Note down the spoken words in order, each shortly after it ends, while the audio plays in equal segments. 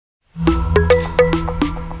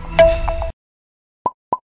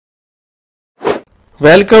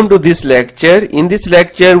Welcome to this lecture. In this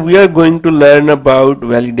lecture we are going to learn about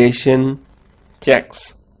validation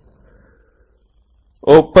checks.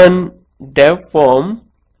 Open DevForm,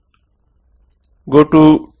 go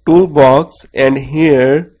to toolbox and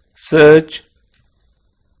here search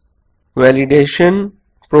validation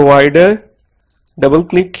provider. Double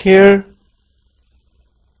click here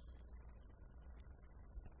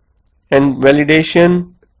and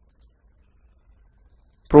validation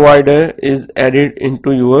provider is added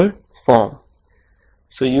into your form.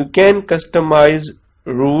 So you can customize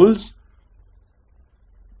rules,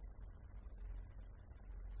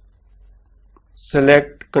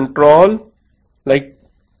 select control, like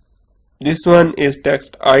this one is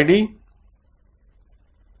text ID,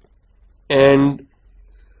 and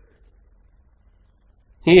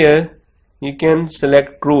here you can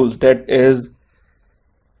select rules, that is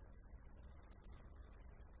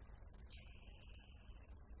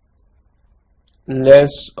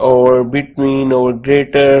less or between or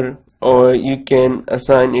greater, or you can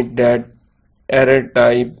assign it that error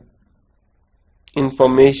type,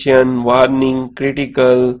 information, warning,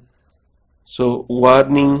 critical. So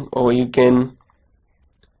warning, or you can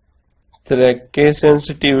select case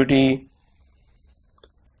sensitivity,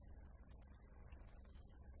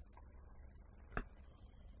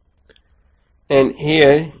 and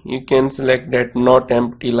here you can select that not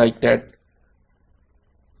empty, like that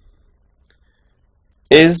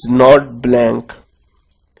is not blank.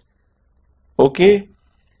 Okay,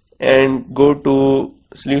 and go to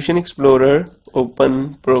Solution Explorer,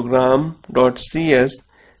 open program.cs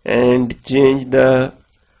and change the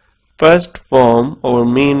first form or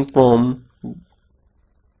main form,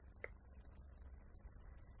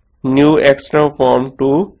 new extra form,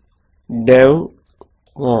 to dev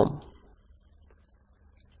form.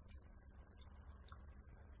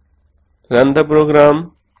 Run the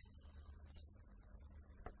program.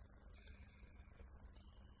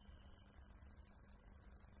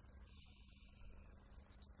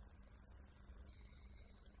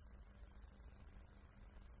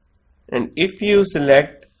 And if you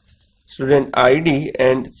select student ID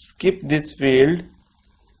and skip this field,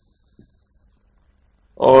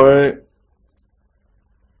 or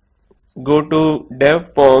go to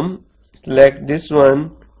dev form, select this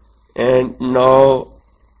one and now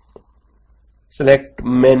select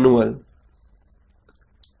manual,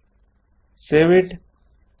 save it,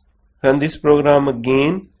 run this program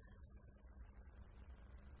again.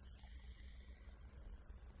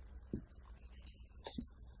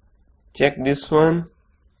 Check this one,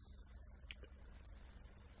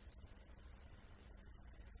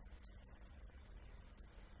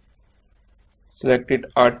 select it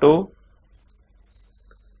auto,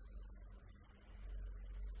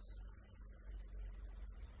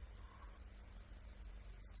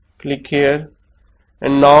 click here,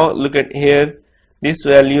 and now look at here, this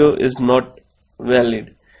value is not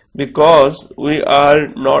valid because we are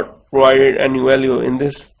not provided any value in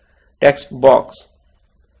this text box.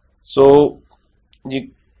 So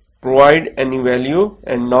you provide any value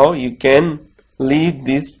and now you can leave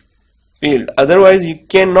this field, otherwise you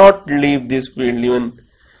cannot leave this field even,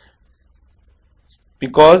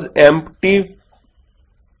 because empty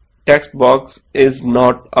text box is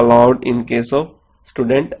not allowed in case of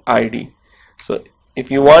student ID. So if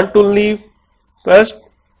you want to leave, first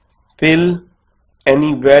fill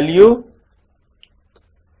any value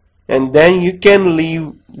and then you can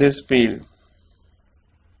leave this field.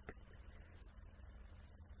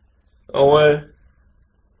 Or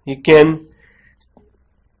you can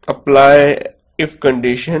apply if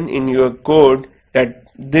condition in your code that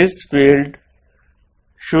this field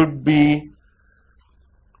should be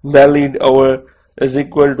valid or is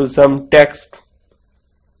equal to some text,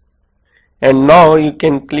 and now you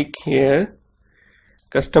can click here,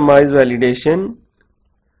 customize validation,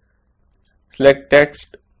 select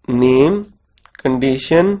text name,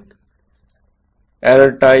 condition,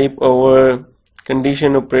 error type over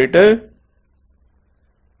condition operator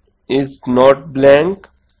is not blank,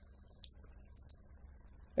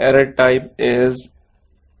 error type is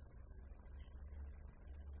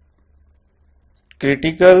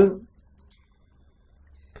critical.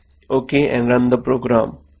 Okay, and run the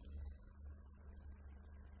program.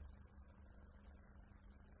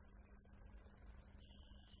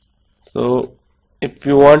 So if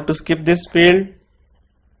you want to skip this field,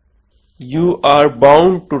 you are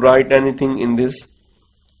bound to write anything in this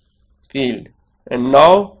field. And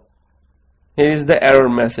now here is the error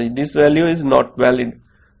message, this value is not valid.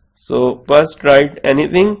 So first write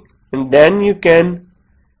anything and then you can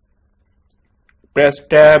press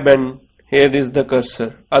tab and here is the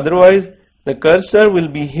cursor. Otherwise the cursor will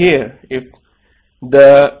be here if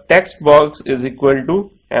the text box is equal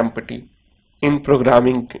to empty in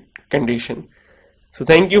programming condition. So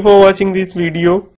thank you for watching this video.